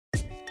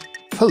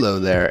Hello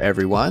there,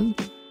 everyone.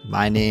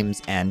 My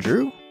name's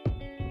Andrew.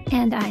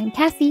 And I'm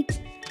Kassy.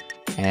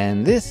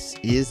 And this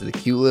is the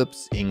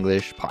Culips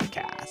English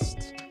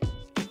Podcast.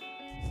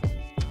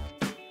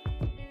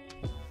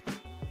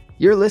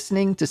 You're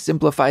listening to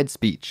Simplified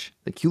Speech,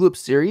 the Culips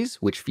series,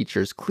 which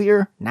features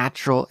clear,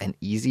 natural, and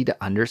easy to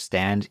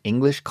understand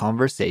English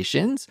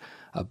conversations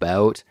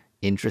about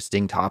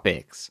interesting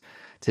topics.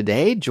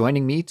 Today,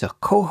 joining me to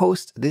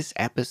co-host this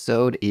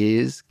episode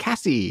is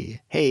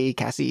Kassy. Hey,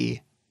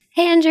 Kassy.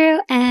 Hey, Andrew,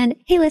 and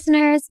hey,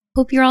 listeners.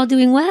 Hope you're all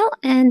doing well,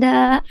 and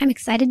I'm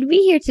excited to be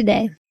here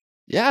today.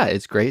 Yeah,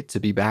 it's great to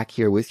be back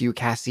here with you,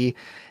 Kassy.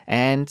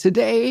 And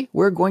today,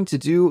 we're going to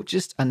do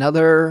just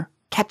another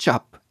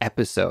catch-up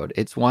episode.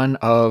 It's one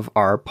of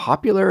our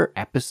popular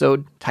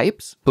episode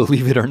types,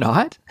 believe it or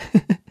not.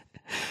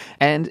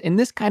 And in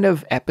this kind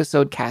of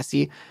episode,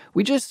 Kassy,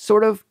 we just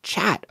sort of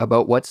chat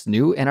about what's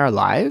new in our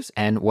lives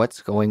and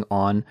what's going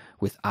on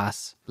with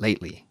us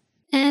lately.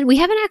 And we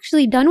haven't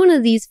actually done one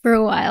of these for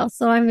a while,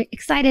 so I'm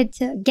excited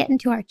to get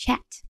into our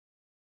chat.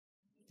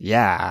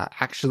 Yeah,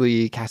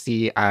 actually,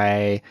 Kassy,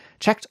 I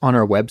checked on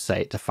our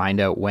website to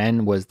find out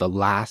when was the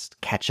last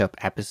catch-up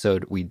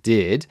episode we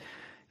did.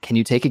 Can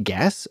you take a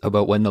guess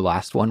about when the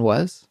last one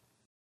was?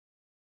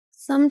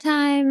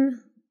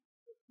 Sometime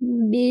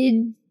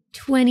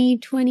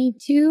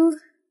mid-2022.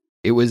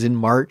 It was in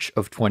March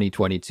of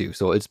 2022,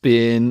 so it's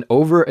been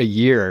over a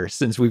year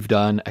since we've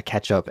done a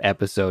catch-up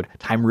episode.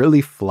 Time really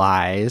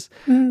flies,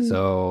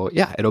 so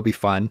yeah, it'll be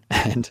fun.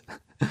 And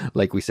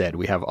like we said,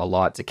 we have a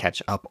lot to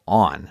catch up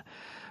on.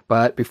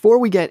 But before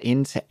we get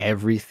into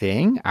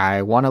everything,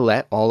 I want to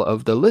let all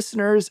of the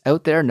listeners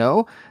out there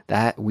know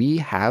that we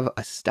have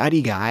a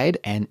study guide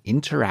and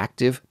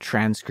interactive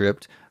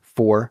transcript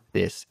for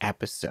this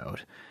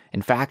episode.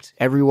 In fact,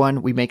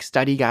 everyone, we make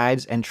study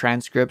guides and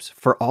transcripts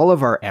for all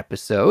of our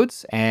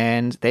episodes,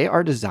 and they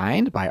are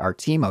designed by our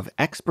team of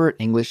expert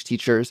English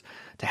teachers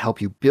to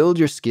help you build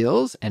your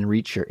skills and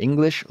reach your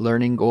English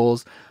learning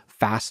goals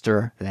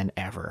faster than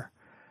ever.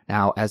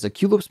 Now, as a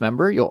Culips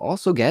member, you'll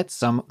also get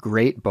some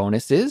great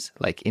bonuses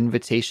like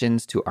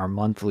invitations to our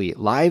monthly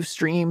live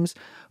streams,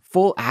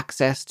 full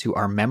access to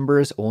our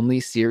members-only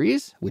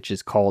series, which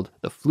is called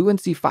the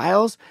Fluency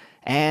Files,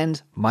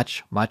 and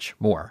much, much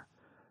more.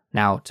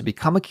 Now, to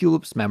become a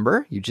Culips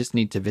member, you just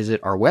need to visit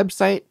our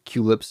website,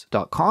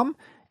 culips.com,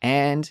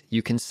 and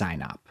you can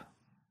sign up.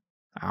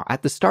 Now,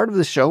 at the start of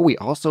the show, we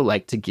also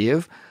like to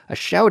give a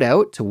shout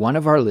out to one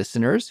of our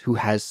listeners who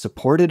has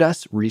supported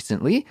us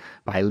recently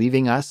by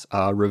leaving us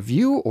a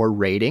review or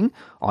rating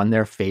on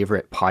their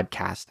favorite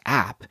podcast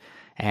app.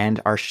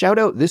 And our shout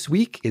out this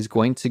week is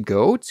going to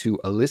go to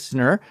a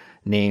listener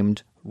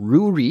named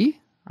Ruri,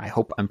 I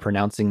hope I'm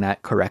pronouncing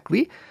that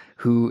correctly,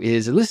 who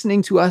is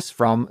listening to us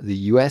from the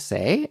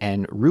USA.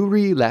 And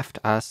Ruri left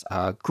us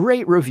a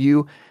great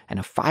review and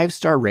a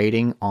 5-star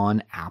rating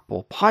on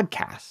Apple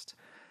Podcast.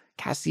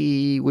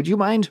 Kassy, would you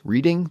mind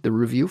reading the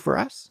review for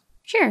us?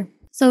 Sure.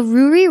 So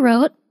Ruri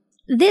wrote,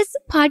 "This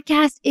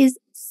podcast is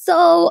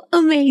so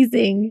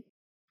amazing.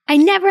 I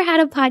never had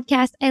a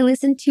podcast I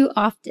listened to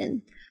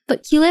often,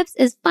 but Culips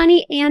is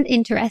funny and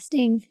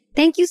interesting.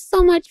 Thank you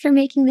so much for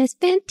making this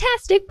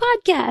fantastic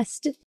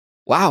podcast."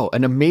 Wow,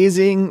 an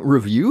amazing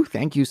review.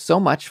 Thank you so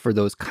much for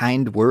those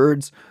kind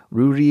words,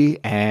 Ruri,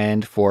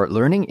 and for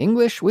learning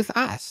English with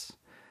us.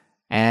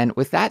 And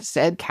with that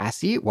said,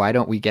 Kassy, why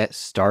don't we get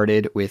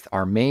started with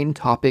our main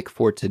topic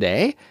for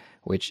today,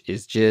 which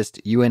is just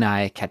you and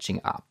I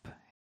catching up.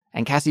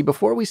 And Kassy,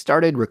 before we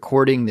started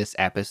recording this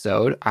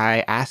episode,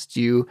 I asked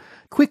you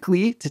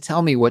quickly to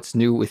tell me what's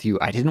new with you.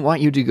 I didn't want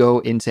you to go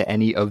into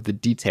any of the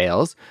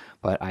details,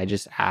 but I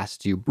just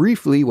asked you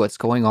briefly what's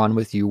going on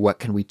with you. What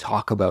can we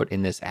talk about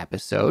in this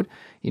episode?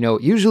 You know,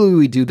 usually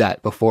we do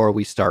that before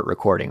we start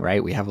recording,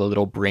 right? We have a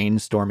little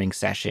brainstorming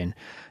session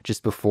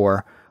just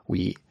before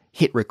we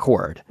hit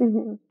record.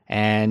 Mm-hmm.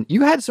 And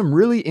you had some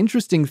really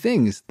interesting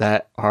things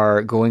that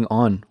are going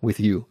on with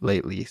you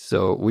lately.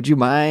 So would you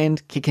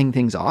mind kicking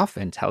things off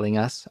and telling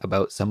us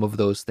about some of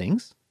those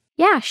things?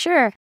 Yeah,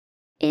 sure.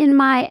 In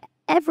my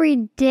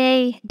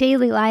everyday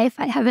daily life,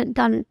 I haven't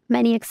done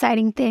many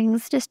exciting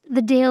things, just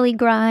the daily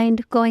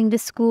grind, going to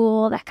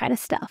school, that kind of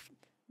stuff.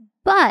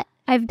 But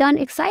I've done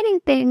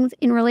exciting things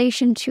in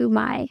relation to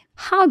my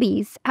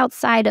hobbies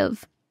outside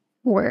of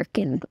work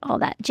and all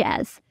that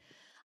jazz.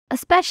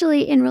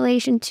 Especially in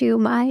relation to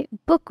my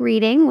book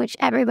reading, which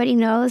everybody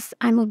knows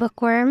I'm a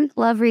bookworm,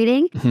 love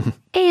reading,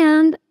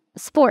 and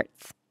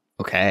sports.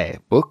 Okay,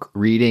 book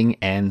reading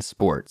and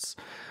sports.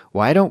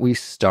 Why don't we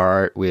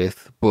start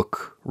with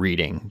book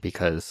reading?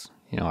 Because,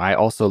 you know, I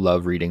also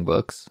love reading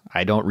books.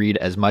 I don't read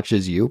as much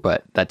as you,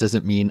 but that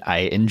doesn't mean I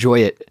enjoy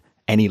it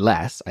any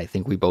less. I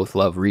think we both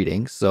love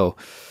reading. So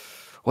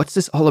what's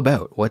this all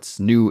about? What's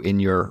new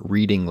in your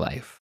reading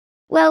life?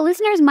 Well,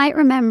 listeners might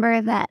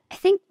remember that I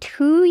think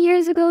 2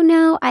 years ago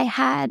now, I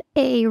had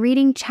a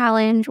reading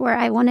challenge where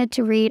I wanted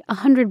to read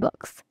 100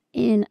 books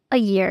in a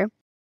year.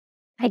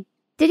 I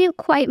didn't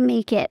quite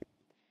make it,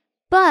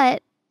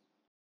 but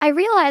I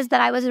realized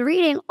that I was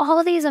reading all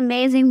of these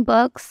amazing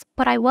books,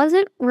 but I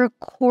wasn't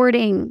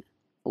recording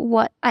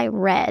what I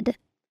read.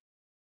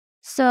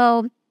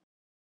 So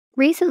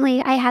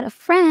recently I had a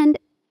friend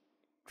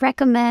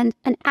recommend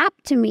an app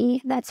to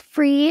me that's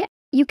free.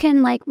 You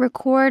can like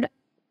record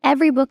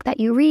every book that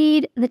you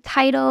read, the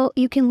title.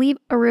 You can leave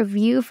a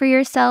review for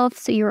yourself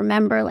so you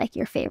remember like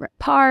your favorite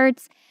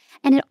parts.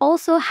 And it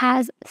also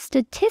has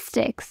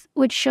statistics,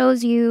 which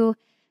shows you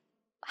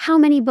how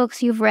many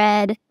books you've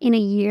read in a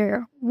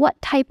year, what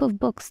type of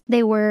books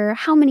they were,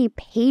 how many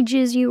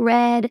pages you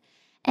read,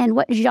 and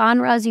what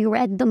genres you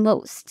read the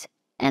most.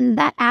 And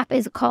that app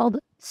is called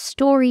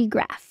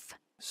Storygraph.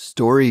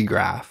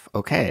 Storygraph.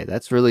 Okay,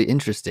 that's really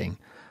interesting.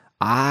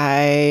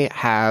 I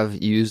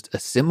have used a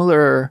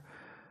similar,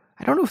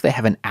 I don't know if they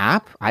have an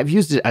app. I've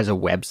used it as a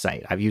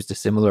website. I've used a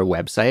similar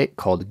website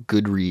called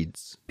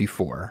Goodreads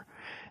before.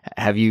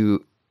 Have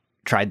you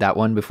tried that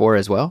one before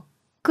as well?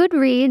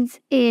 Goodreads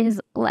is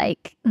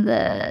like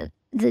the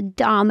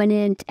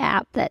dominant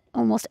app that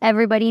almost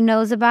everybody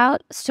knows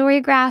about.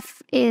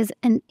 Storygraph is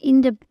an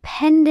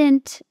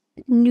independent,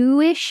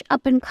 newish,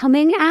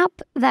 up-and-coming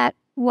app that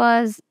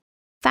was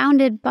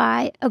founded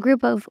by a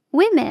group of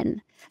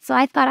women. So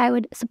I thought I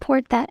would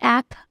support that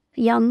app,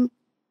 young,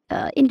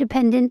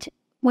 independent,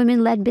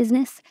 women-led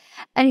business.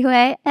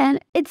 Anyway, and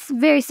it's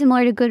very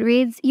similar to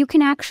Goodreads. You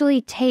can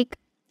actually take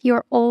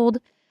your old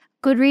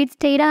Goodreads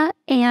data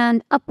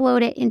and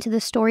upload it into the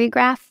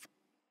Storygraph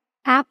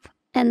app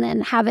and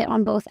then have it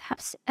on both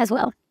apps as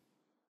well.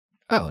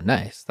 Oh,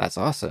 nice. That's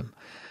awesome.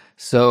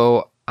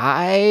 So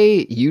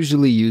I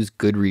usually use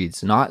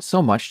Goodreads, not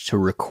so much to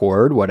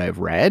record what I've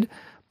read,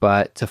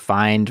 but to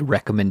find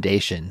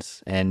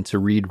recommendations and to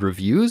read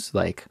reviews.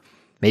 Like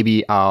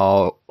maybe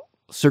I'll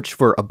search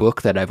for a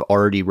book that I've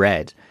already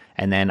read,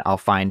 and then I'll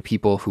find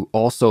people who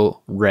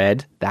also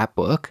read that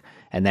book.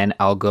 And then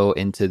I'll go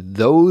into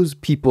those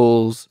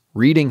people's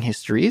reading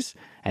histories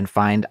and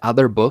find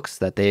other books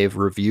that they've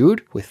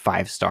reviewed with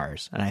 5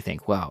 stars. And I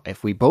think, wow,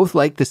 if we both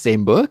like the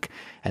same book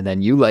and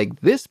then you like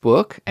this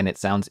book and it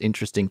sounds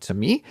interesting to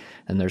me,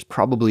 then there's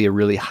probably a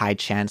really high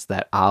chance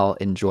that I'll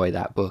enjoy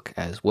that book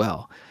as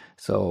well.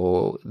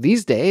 So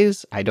these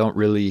days, I don't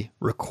really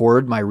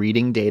record my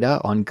reading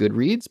data on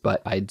Goodreads,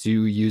 but I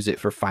do use it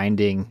for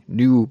finding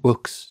new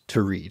books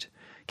to read.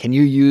 Can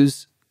you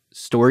use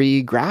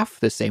Storygraph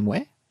the same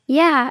way?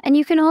 Yeah, and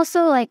you can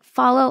also like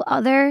follow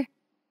other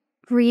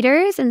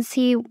readers and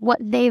see what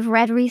they've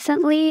read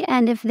recently,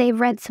 and if they've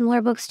read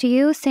similar books to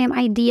you, same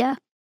idea.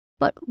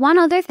 But one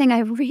other thing I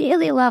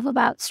really love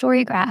about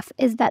Storygraph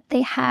is that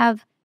they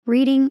have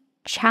reading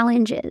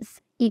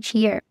challenges each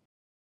year.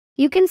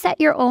 You can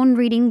set your own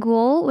reading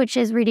goal, which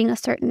is reading a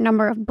certain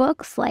number of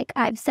books like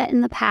I've set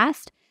in the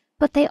past,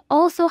 but they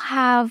also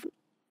have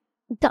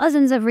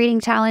dozens of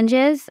reading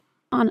challenges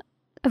on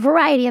a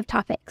variety of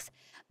topics.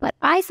 But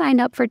I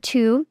signed up for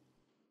 2.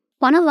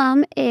 One of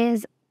them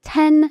is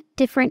 10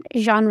 different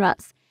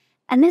genres.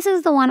 And this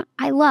is the one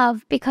I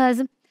love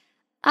because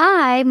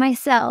I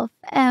myself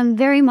am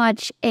very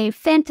much a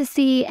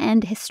fantasy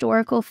and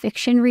historical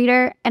fiction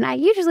reader, and I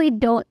usually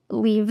don't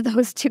leave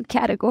those 2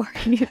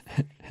 categories.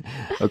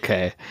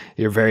 Okay,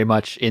 you're very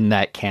much in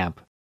that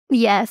camp.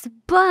 Yes,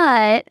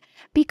 but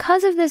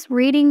because of this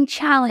reading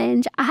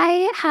challenge,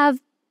 I have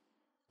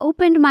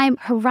opened my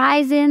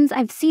horizons.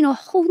 I've seen a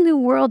whole new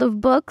world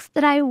of books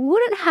that I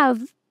wouldn't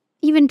have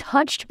even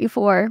touched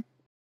before.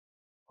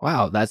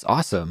 Wow, that's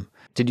awesome.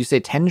 Did you say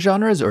 10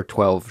 genres or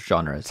 12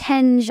 genres?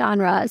 10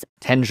 genres.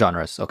 10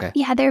 genres, okay.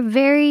 Yeah, they're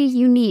very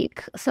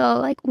unique. So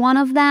like one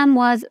of them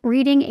was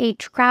reading a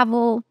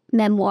travel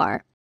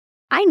memoir.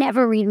 I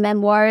never read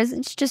memoirs.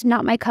 It's just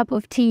not my cup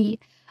of tea.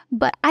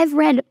 But I've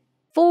read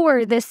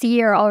 4 this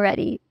year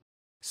already.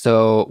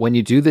 So when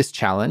you do this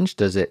challenge,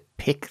 does it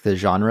pick the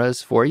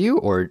genres for you,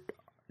 or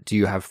do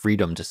you have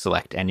freedom to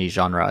select any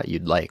genre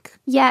you'd like?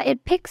 Yeah,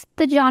 it picks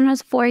the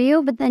genres for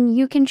you, but then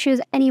you can choose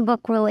any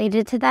book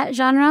related to that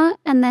genre.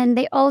 And then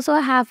they also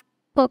have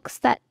books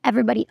that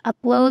everybody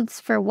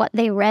uploads for what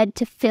they read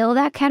to fill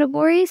that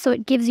category. So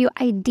it gives you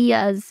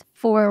ideas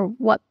for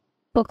what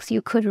books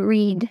you could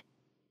read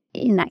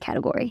in that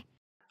category.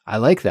 I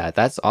like that.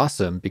 That's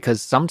awesome,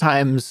 because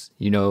sometimes,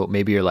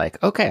 maybe you're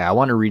like, okay, I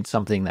want to read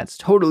something that's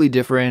totally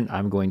different.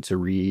 I'm going to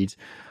read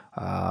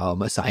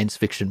a science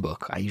fiction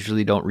book. I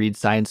usually don't read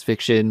science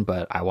fiction,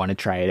 but I want to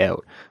try it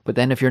out. But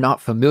then if you're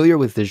not familiar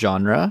with the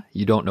genre,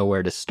 you don't know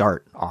where to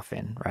start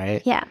often,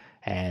 right? Yeah.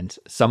 And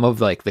some of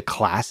like the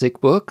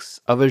classic books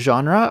of a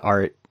genre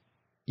are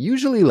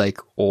usually like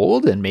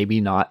old and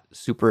maybe not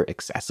super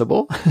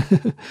accessible.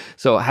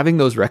 So having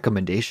those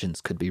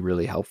recommendations could be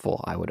really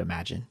helpful, I would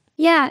imagine.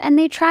 Yeah, and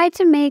they try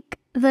to make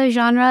the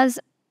genres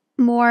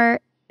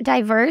more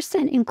diverse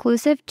and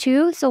inclusive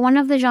too. So one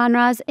of the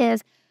genres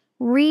is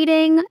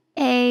reading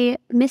a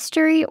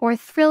mystery or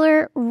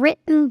thriller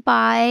written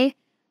by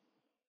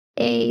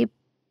a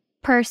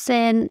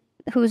person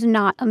who's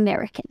not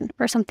American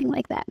or something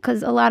like that.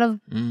 Because a lot of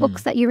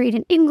books that you read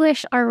in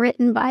English are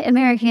written by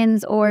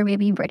Americans or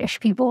maybe British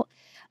people.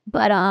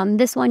 But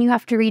this one, you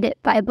have to read it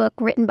by a book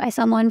written by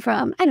someone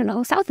from, I don't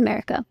know, South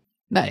America.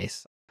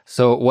 Nice.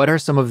 So what are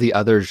some of the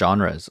other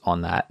genres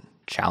on that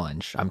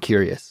challenge? I'm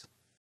curious.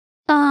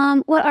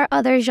 What are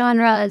other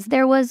genres?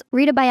 There was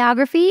read a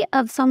biography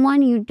of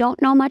someone you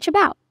don't know much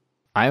about.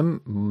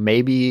 I'm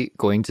maybe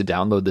going to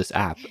download this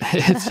app.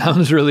 It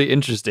sounds really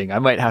interesting. I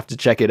might have to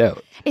check it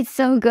out. It's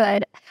so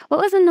good. What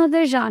was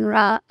another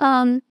genre?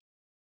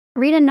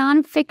 Read a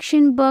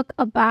nonfiction book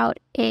about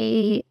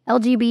a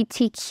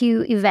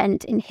LGBTQ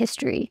event in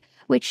history,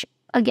 which,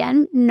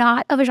 again,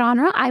 not of a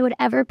genre I would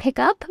ever pick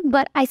up,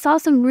 but I saw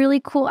some really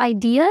cool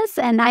ideas,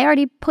 and I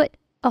already put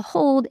a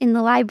hold in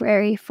the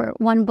library for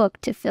one book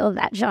to fill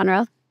that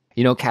genre.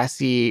 You know,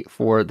 Kassy,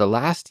 for the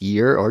last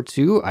year or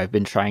two, I've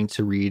been trying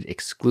to read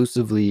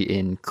exclusively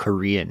in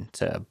Korean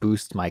to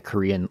boost my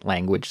Korean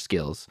language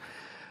skills.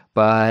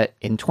 But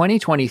in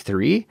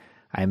 2023,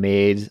 I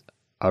made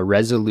a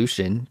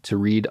resolution to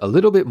read a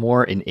little bit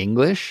more in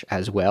English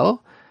as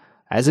well.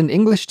 As an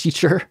English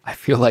teacher, I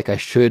feel like I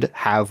should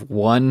have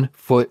one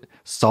foot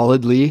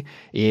solidly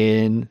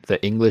in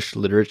the English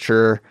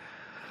literature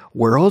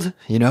world,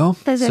 you know?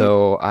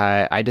 So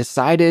I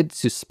decided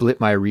to split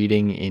my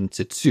reading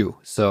into two.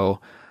 So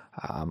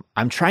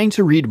I'm trying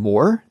to read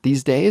more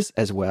these days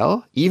as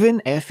well,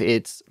 even if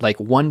it's like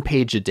 1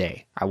 page a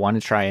day. I want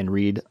to try and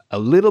read a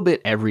little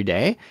bit every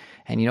day.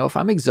 And, you know, if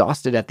I'm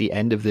exhausted at the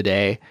end of the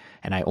day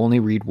and I only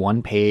read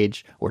 1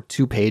 page or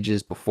 2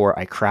 pages before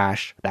I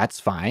crash, that's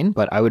fine.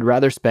 But I would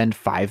rather spend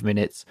 5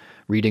 minutes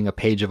reading a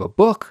page of a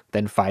book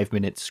than 5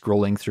 minutes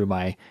scrolling through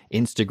my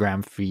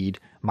Instagram feed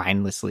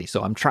mindlessly.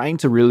 So I'm trying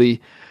to really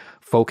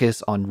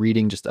focus on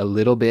reading just a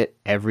little bit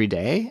every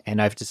day.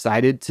 And I've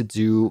decided to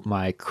do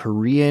my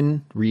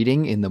Korean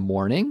reading in the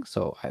morning.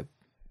 So I'm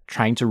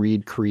trying to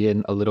read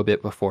Korean a little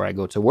bit before I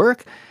go to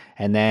work.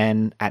 And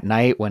then at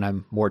night when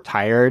I'm more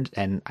tired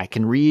and I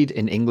can read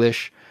in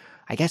English,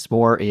 I guess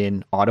more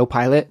in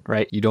autopilot,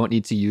 right? You don't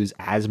need to use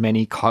as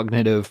many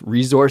cognitive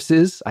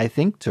resources, I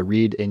think, to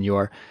read in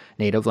your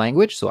native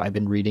language. So I've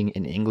been reading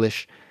in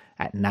English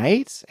at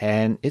night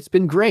and it's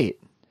been great.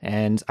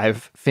 And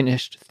I've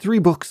finished 3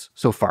 books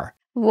so far.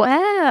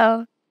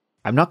 Wow.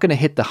 I'm not going to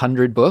hit the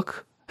 100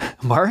 book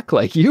mark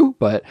like you,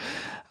 but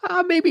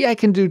maybe I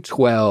can do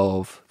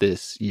 12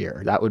 this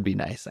year. That would be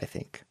nice, I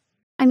think.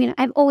 I mean,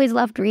 I've always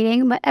loved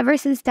reading, but ever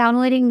since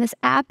downloading this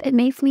app, it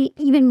makes me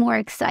even more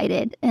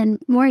excited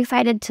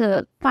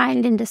to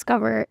find and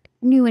discover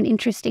new and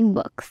interesting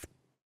books.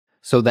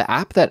 So the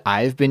app that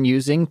I've been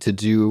using to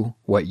do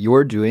what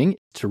you're doing,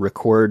 to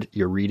record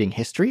your reading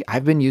history,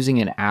 I've been using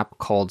an app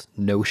called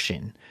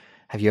Notion.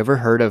 Have you ever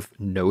heard of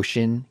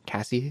Notion,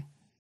 Kassy?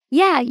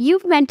 Yeah,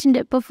 you've mentioned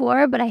it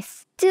before, but I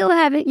still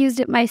haven't used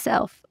it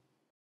myself.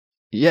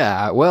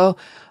 Yeah, well,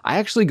 I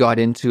actually got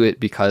into it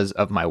because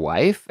of my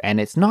wife, and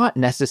it's not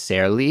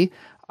necessarily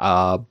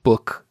a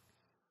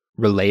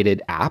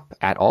book-related app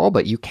at all,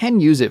 but you can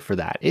use it for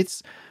that.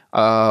 It's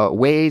a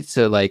way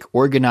to like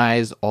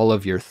organize all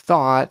of your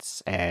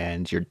thoughts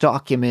and your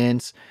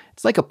documents.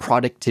 It's like a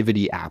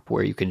productivity app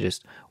where you can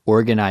just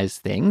organize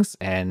things.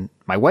 And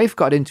my wife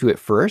got into it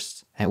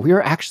first, and we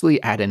were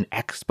actually at an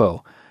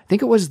expo. I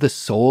think it was the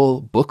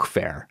Seoul Book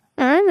Fair.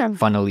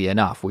 Funnily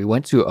enough, we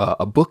went to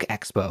a book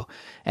expo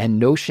and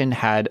Notion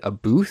had a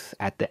booth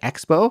at the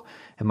expo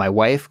and my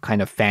wife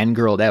kind of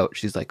fangirled out.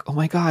 She's like, oh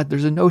my God,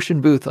 there's a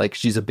Notion booth. Like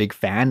she's a big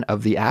fan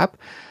of the app.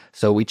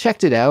 So we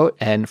checked it out.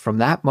 And from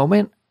that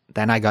moment,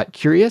 then I got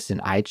curious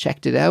and I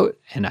checked it out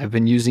and I've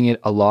been using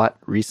it a lot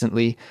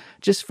recently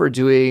just for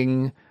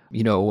doing,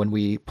 you know, when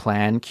we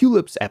plan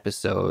Culips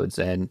episodes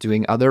and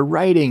doing other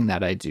writing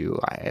that I do.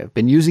 I've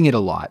been using it a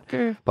lot.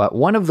 But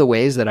one of the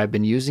ways that I've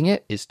been using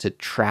it is to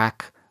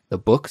track the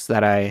books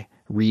that I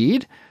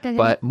read,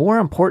 but more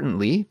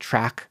importantly,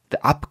 track the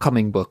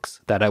upcoming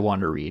books that I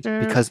want to read.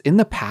 Because in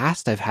the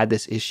past, I've had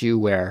this issue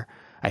where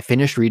I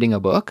finish reading a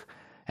book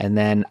and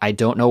then I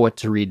don't know what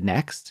to read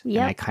next.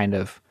 And I kind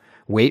of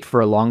wait for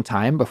a long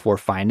time before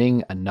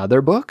finding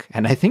another book.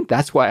 And I think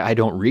that's why I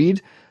don't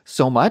read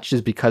so much,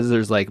 is because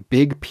there's like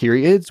big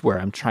periods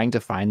where I'm trying to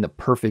find the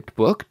perfect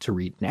book to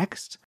read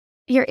next.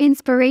 Your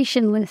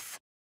inspirationless.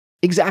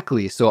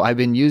 Exactly. So I've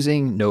been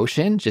using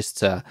Notion just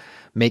to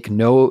make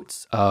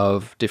notes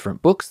of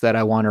different books that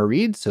I want to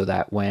read so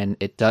that when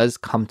it does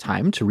come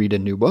time to read a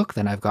new book,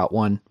 then I've got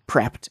one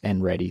prepped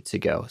and ready to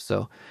go.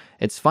 So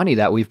it's funny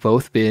that we've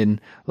both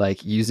been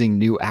like using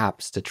new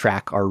apps to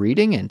track our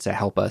reading and to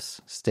help us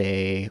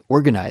stay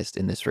organized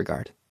in this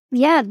regard.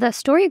 Yeah, the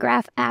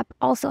Storygraph app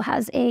also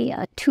has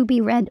a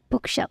to-be-read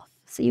bookshelf.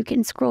 So you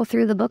can scroll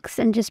through the books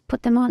and just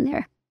put them on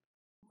there.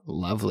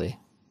 Lovely.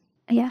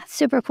 Yeah,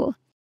 super cool.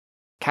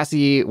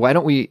 Kassy, why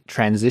don't we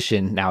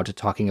transition now to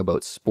talking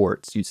about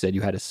sports? You said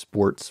you had a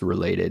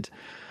sports-related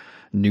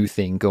new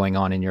thing going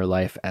on in your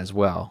life as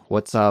well.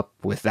 What's up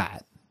with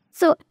that?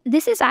 So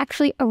this is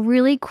actually a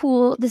really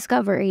cool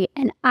discovery,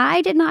 and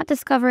I did not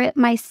discover it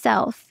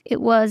myself. It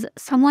was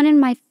someone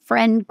in my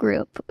friend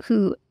group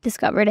who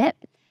discovered it.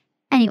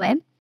 Anyway,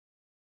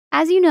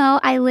 as you know,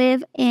 I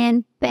live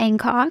in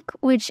Bangkok,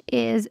 which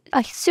is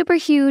a super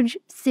huge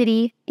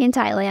city in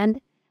Thailand.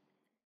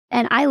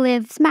 And I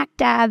live smack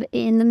dab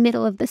in the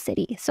middle of the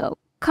city. So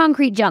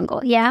concrete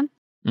jungle, yeah?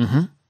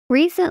 Mm-hmm.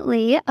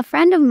 Recently, a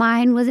friend of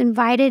mine was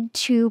invited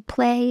to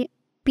play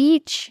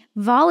beach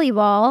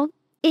volleyball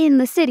in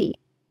the city.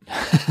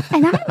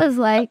 And I was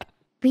like,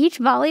 beach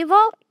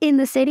volleyball in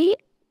the city?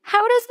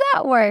 How does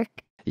that work?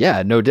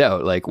 Yeah, no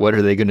doubt. Like, what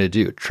are they going to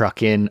do?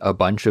 Truck in a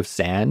bunch of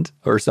sand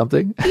or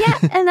something? Yeah,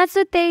 and that's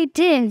what they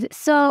did.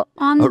 So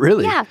Oh,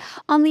 really? Yeah,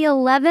 on the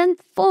 11th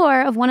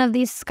floor of one of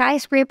these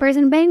skyscrapers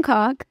in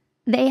Bangkok,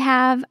 they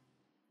have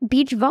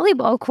beach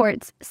volleyball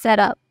courts set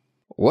up.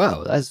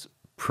 Wow, that's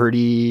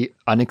pretty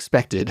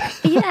unexpected.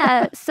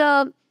 Yeah,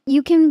 so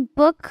you can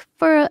book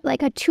for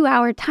like a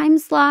 2-hour time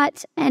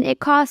slot, and it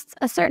costs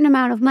a certain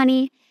amount of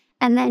money,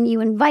 and then you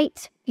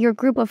invite your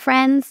group of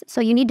friends. So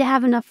you need to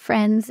have enough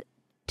friends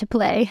to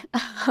play.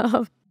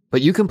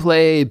 But you can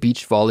play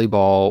beach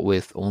volleyball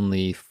with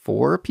only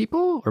 4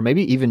 people or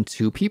maybe even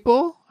 2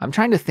 people. I'm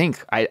trying to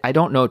think. I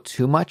don't know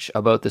too much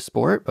about the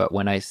sport, but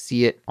when I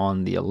see it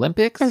on the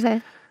Olympics,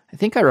 Okay. I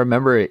think I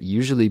remember it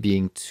usually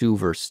being 2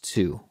 versus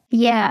 2.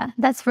 Yeah,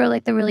 that's for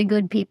like the really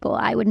good people.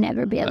 I would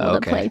never be able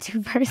to play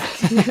 2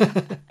 versus 2.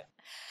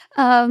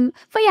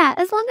 But yeah,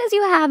 as long as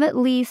you have at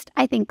least,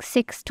 I think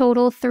 6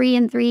 total, 3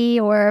 and 3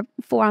 or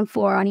 4 on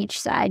 4 on each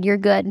side, you're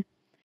good.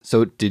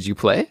 So did you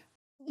play?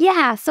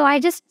 Yeah, so I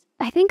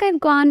think I've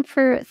gone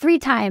for 3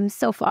 times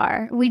so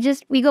far.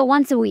 We go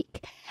once a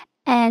week.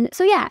 And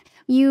so yeah,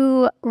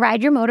 you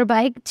ride your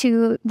motorbike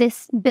to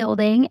this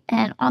building,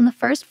 and on the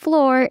first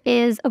floor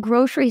is a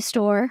grocery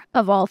store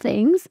of all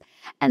things.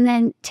 And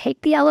then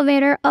take the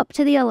elevator up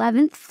to the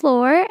 11th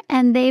floor,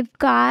 and they've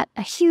got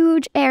a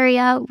huge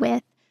area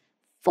with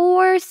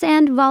 4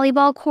 sand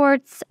volleyball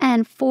courts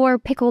and 4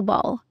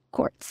 pickleball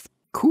courts.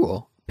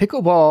 Cool.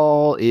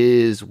 Pickleball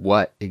is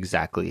what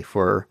exactly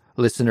for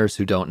listeners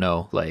who don't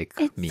know, like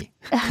me?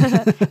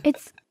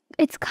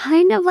 It's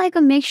kind of like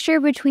a mixture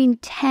between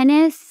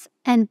tennis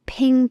and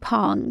ping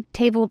pong,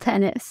 table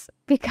tennis,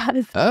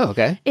 because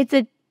it's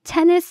a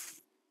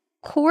tennis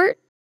court,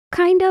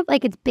 kind of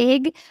like it's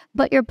big,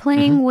 but you're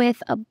playing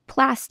with a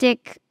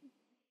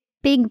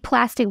big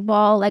plastic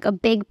ball, like a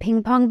big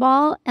ping pong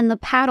ball, and the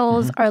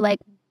paddles are like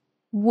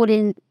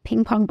wooden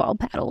ping pong ball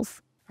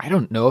paddles. I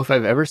don't know if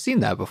I've ever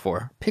seen that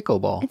before.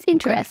 Pickleball. It's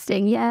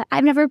interesting. Yeah,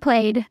 I've never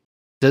played.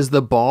 Does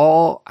the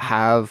ball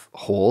have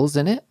holes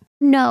in it?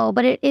 No,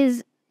 but it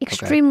is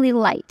extremely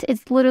light.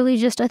 It's literally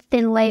just a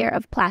thin layer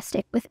of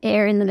plastic with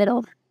air in the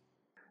middle.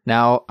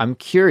 Now, I'm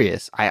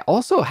curious. I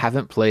also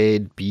haven't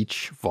played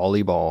beach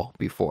volleyball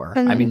before.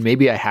 I mean,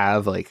 maybe I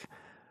have like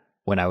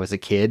when I was a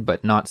kid,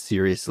 but not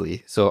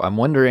seriously. So I'm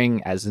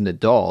wondering as an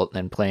adult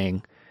and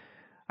playing,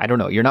 I don't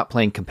know, you're not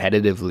playing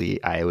competitively,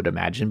 I would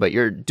imagine, but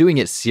you're doing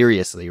it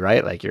seriously,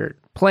 right? Like you're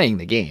playing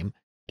the game.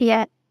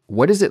 Yeah.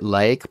 What is it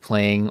like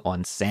playing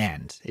on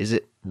sand? Is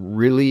it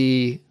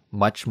really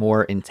much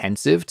more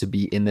intensive to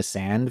be in the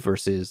sand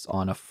versus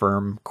on a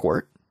firm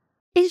court?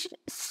 It's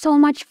so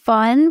much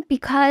fun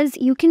because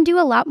you can do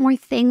a lot more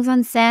things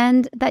on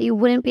sand that you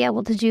wouldn't be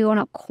able to do on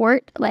a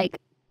court, like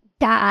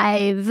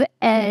dive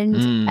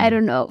and, I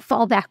don't know,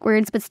 fall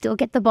backwards but still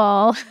get the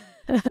ball.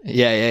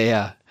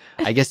 Yeah.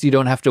 I guess you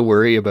don't have to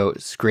worry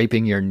about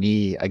scraping your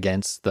knee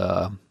against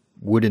the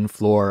wooden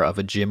floor of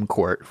a gym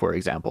court, for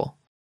example.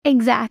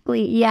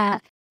 Exactly, yeah.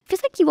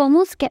 Feels like you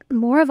almost get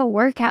more of a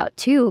workout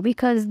too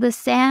because the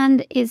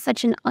sand is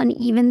such an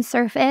uneven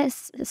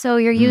surface, so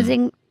you're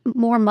using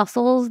more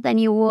muscles than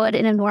you would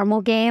in a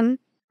normal game.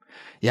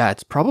 Yeah,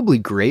 it's probably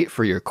great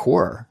for your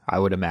core, I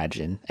would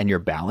imagine, and your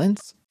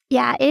balance.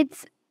 Yeah,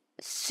 it's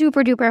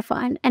super duper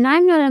fun. And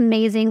I'm not an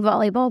amazing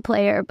volleyball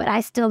player, but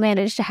I still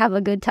manage to have a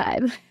good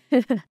time.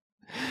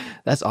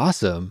 That's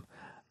awesome.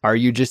 Are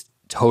you just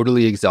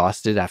totally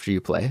exhausted after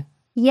you play?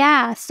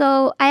 Yeah,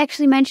 so I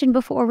actually mentioned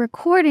before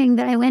recording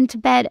that I went to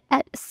bed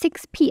at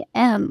 6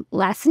 p.m.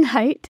 last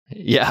night.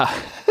 Yeah.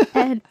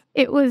 And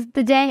it was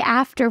the day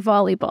after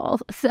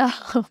volleyball.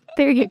 So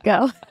there you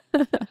go.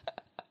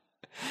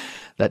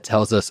 That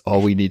tells us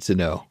all we need to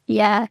know.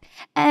 Yeah.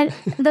 And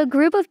the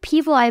group of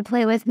people I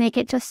play with make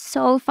it just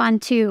so fun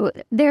too.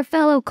 They're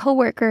fellow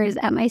coworkers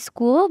at my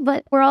school,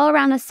 but we're all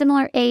around a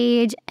similar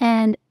age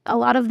and a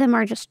lot of them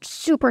are just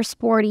super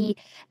sporty.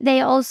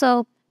 They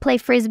also play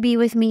frisbee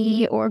with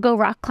me or go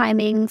rock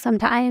climbing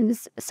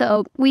sometimes.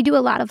 So we do a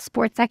lot of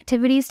sports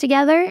activities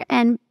together,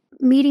 and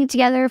meeting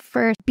together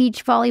for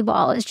beach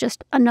volleyball is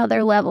just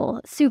another level.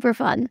 Super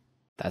fun.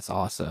 That's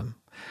awesome.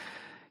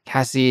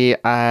 Kassy,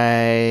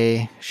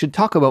 I should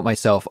talk about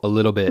myself a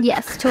little bit.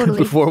 Yes, totally.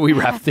 Before we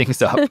wrap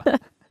things up.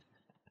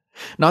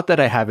 Not that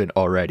I haven't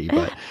already,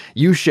 but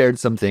you shared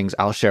some things.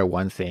 I'll share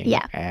one thing.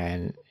 Yeah.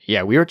 And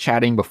yeah, we were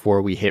chatting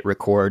before we hit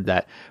record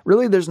that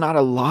really there's not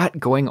a lot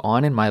going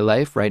on in my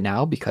life right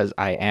now because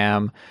I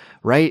am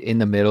right in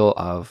the middle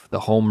of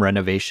the home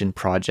renovation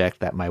project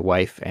that my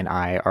wife and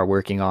I are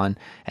working on.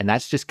 And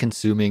that's just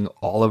consuming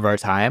all of our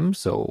time.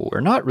 So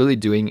we're not really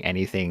doing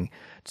anything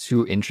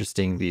too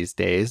interesting these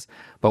days.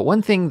 But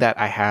one thing that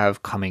I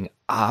have coming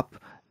up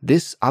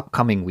this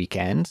upcoming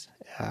weekend,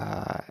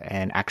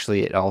 and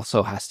actually it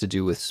also has to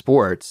do with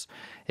sports,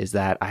 is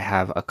that I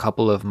have a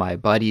couple of my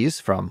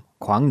buddies from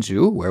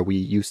Gwangju, where we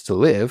used to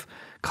live,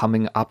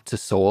 coming up to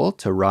Seoul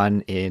to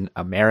run in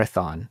a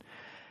marathon.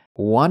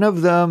 One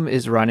of them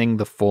is running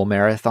the full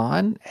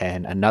marathon,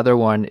 and another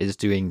one is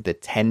doing the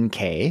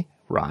 10K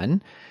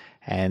run.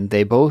 And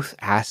they both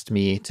asked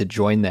me to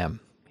join them.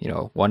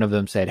 One of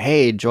them said,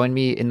 hey, join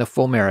me in the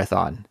full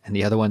marathon. And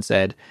the other one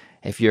said,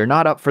 if you're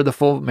not up for the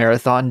full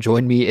marathon,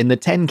 join me in the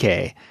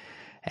 10K.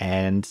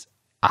 And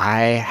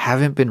I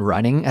haven't been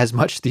running as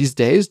much these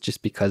days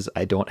just because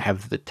I don't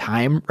have the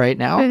time right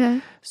now. Mm-hmm.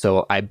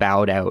 So I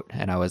bowed out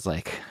and I was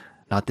like,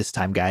 not this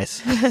time,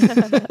 guys.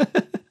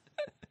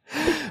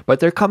 But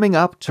they're coming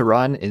up to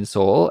run in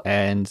Seoul,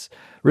 and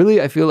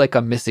really I feel like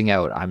I'm missing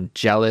out. I'm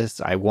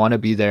jealous. I want to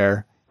be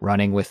there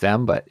running with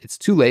them, but it's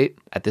too late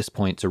at this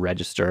point to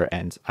register,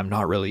 and I'm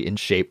not really in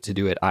shape to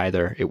do it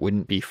either. It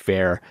wouldn't be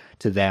fair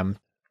to them.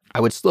 I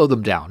would slow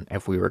them down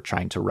if we were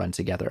trying to run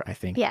together, I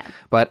think. Yeah.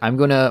 But I'm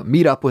going to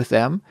meet up with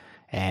them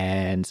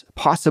and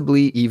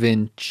possibly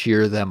even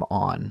cheer them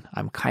on.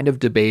 I'm kind of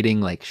debating,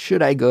 like,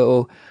 should I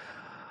go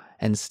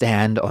and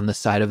stand on the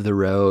side of the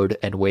road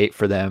and wait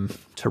for them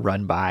to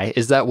run by?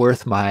 Is that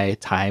worth my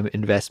time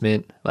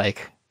investment?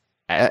 Like,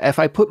 if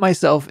I put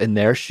myself in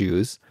their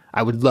shoes,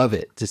 I would love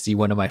it to see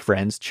one of my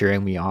friends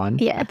cheering me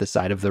on at the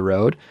side of the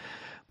road.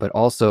 But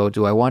also,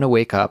 do I want to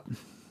wake up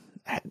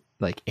at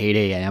like 8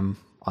 a.m.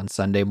 on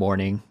Sunday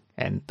morning,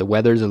 and the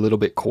weather's a little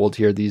bit cold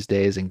here these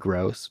days and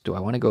gross? Do I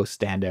want to go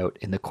stand out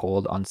in the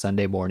cold on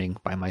Sunday morning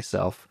by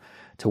myself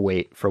to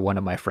wait for one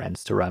of my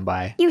friends to run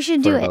by? You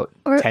should do about it.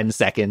 Or 10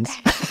 seconds.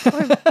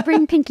 Or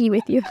bring Pinky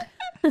with you.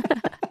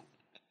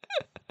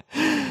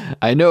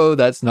 I know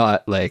that's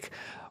not like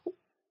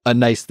a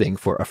nice thing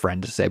for a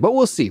friend to say, but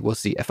we'll see. We'll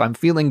see. If I'm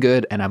feeling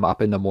good and I'm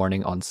up in the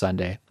morning on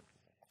Sunday,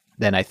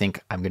 then I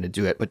think I'm going to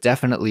do it. But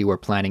definitely we're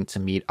planning to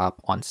meet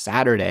up on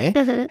Saturday,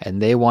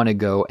 and they want to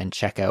go and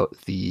check out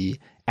the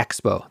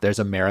expo. There's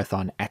a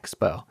marathon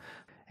expo.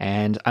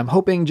 And I'm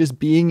hoping just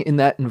being in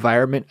that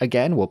environment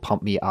again will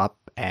pump me up,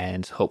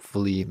 and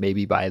hopefully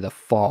maybe by the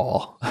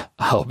fall,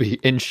 I'll be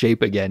in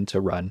shape again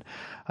to run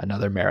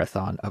another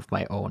marathon of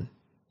my own.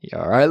 Yeah,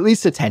 or at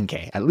least a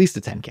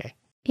 10K,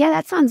 Yeah,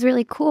 that sounds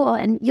really cool.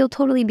 And you'll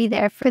totally be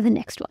there for the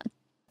next one.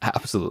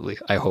 Absolutely.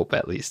 I hope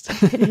at least.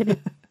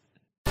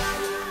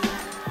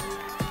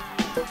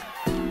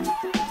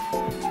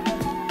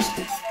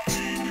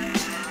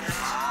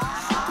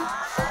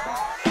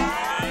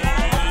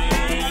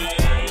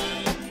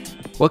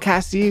 Well,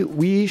 Kassy,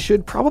 we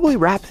should probably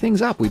wrap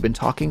things up. We've been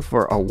talking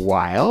for a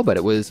while, but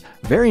it was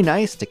very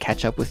nice to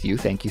catch up with you.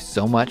 Thank you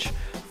so much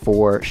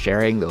for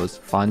sharing those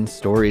fun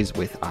stories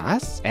with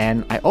us.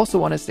 And I also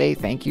want to say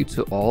thank you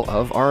to all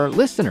of our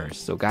listeners.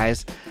 So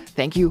guys,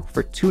 thank you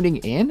for tuning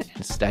in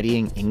and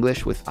studying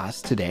English with us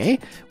today.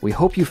 We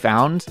hope you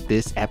found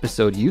this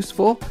episode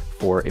useful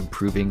for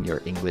improving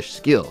your English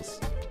skills.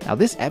 Now,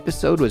 this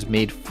episode was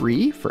made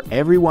free for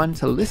everyone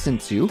to listen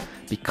to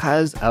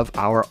because of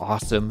our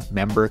awesome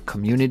member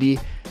community.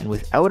 And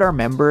without our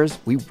members,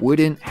 we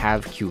wouldn't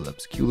have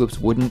Culips. Culips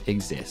wouldn't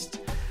exist.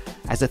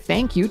 As a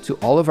thank you to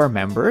all of our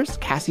members,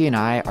 Kassy and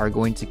I are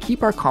going to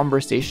keep our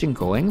conversation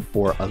going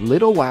for a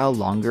little while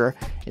longer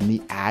in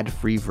the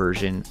ad-free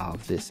version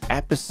of this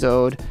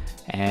episode.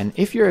 And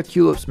if you're a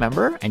Culips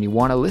member and you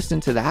want to listen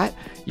to that,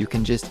 you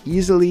can just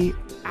easily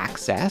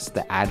access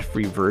the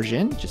ad-free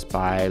version just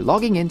by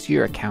logging into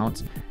your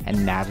account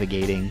and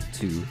navigating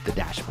to the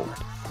dashboard.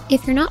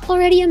 If you're not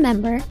already a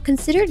member,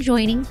 consider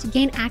joining to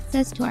gain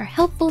access to our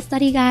helpful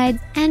study guides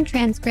and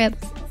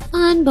transcripts,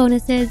 fun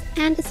bonuses,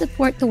 and to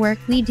support the work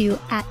we do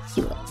at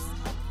Culips.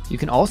 You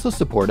can also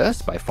support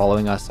us by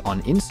following us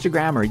on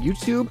Instagram or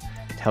YouTube,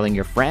 telling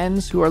your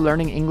friends who are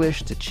learning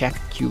English to check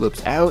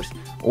Culips out,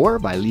 or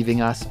by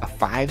leaving us a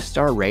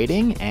 5-star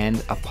rating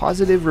and a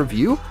positive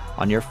review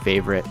on your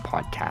favorite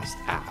podcast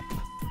app.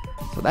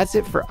 So that's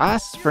it for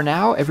us for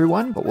now,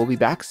 everyone, but we'll be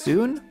back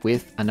soon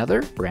with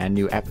another brand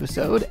new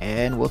episode,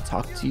 and we'll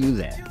talk to you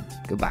then.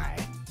 Goodbye.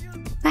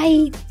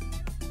 Bye.